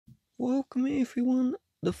Welcome everyone.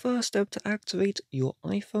 The first step to activate your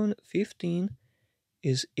iPhone 15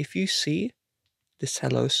 is if you see this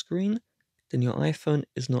hello screen, then your iPhone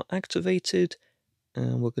is not activated,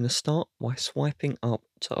 and we're going to start by swiping up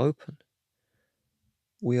to open.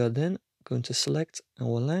 We are then going to select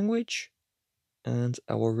our language and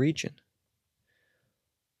our region.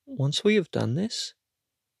 Once we have done this,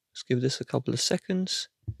 let's give this a couple of seconds.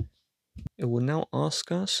 It will now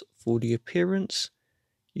ask us for the appearance.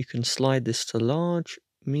 You can slide this to large,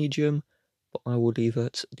 medium, but I will leave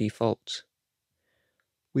it default.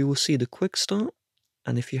 We will see the quick start,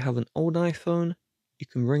 and if you have an old iPhone, you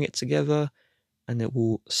can bring it together and it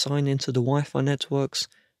will sign into the Wi-Fi networks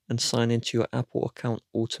and sign into your Apple account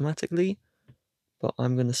automatically. But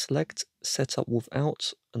I'm going to select setup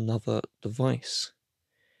without another device.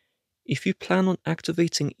 If you plan on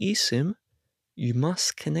activating eSIM, you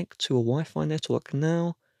must connect to a Wi-Fi network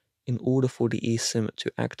now in order for the eSIM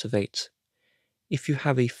to activate. If you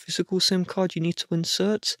have a physical SIM card you need to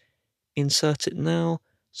insert it now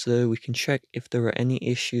so we can check if there are any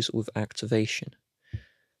issues with activation.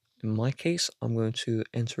 In my case, I'm going to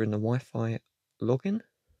enter in the Wi-Fi login.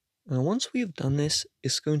 Now once we have done this,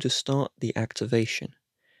 it's going to start the activation.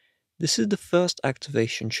 This is the first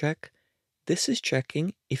activation check. This is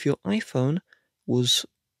checking if your iPhone was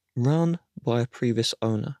run by a previous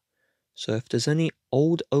owner. So if there's any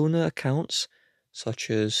old owner accounts,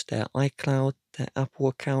 such as their iCloud, their Apple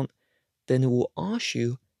account, then it will ask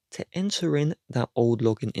you to enter in that old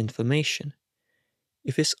login information.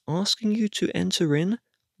 If it's asking you to enter in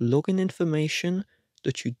login information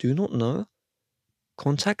that you do not know,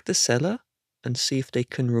 contact the seller and see if they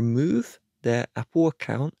can remove their Apple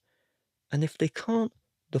account, and if they can't,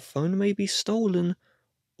 the phone may be stolen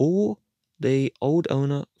or the old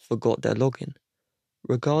owner forgot their login.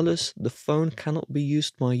 Regardless, the phone cannot be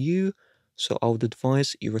used by you, so I would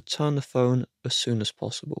advise you return the phone as soon as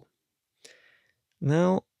possible.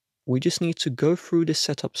 Now, we just need to go through this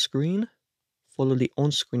setup screen, follow the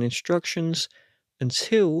on-screen instructions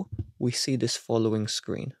until we see this following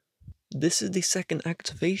screen. This is the second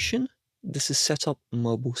activation. This is setup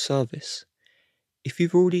mobile service. If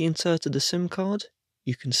you've already inserted a SIM card,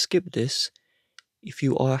 you can skip this. If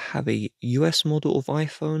you have a US model of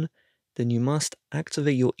iPhone, then you must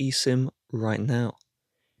activate your eSIM right now.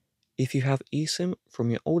 If you have eSIM from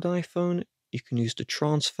your old iPhone, you can use the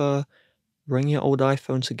transfer, bring your old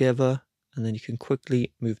iPhone together, and then you can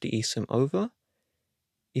quickly move the eSIM over.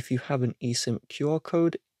 If you have an eSIM QR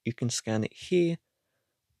code, you can scan it here.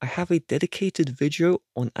 I have a dedicated video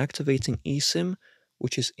on activating eSIM,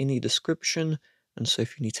 which is in the description, and so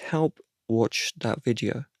if you need help, watch that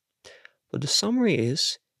video. But the summary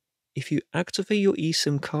is, if you activate your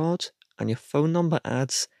eSIM card and your phone number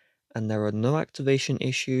adds, and there are no activation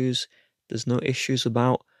issues, there's no issues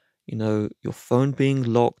about, your phone being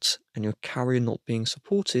locked and your carrier not being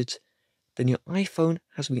supported, then your iPhone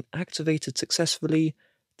has been activated successfully,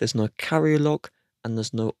 there's no carrier lock, and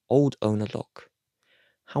there's no old owner lock.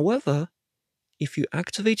 However, if you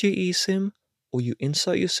activate your eSIM or you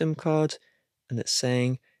insert your SIM card and it's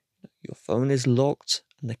saying your phone is locked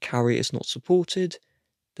and the carrier is not supported,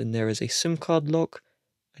 then there is a SIM card lock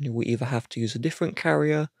and you will either have to use a different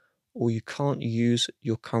carrier or you can't use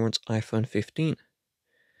your current iPhone 15.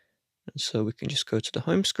 And so we can just go to the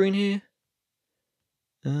home screen here.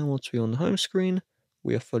 And once we're on the home screen,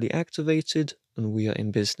 we are fully activated and we are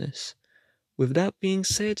in business. With that being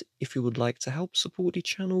said, if you would like to help support the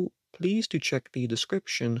channel, please do check the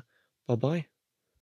description. Bye bye.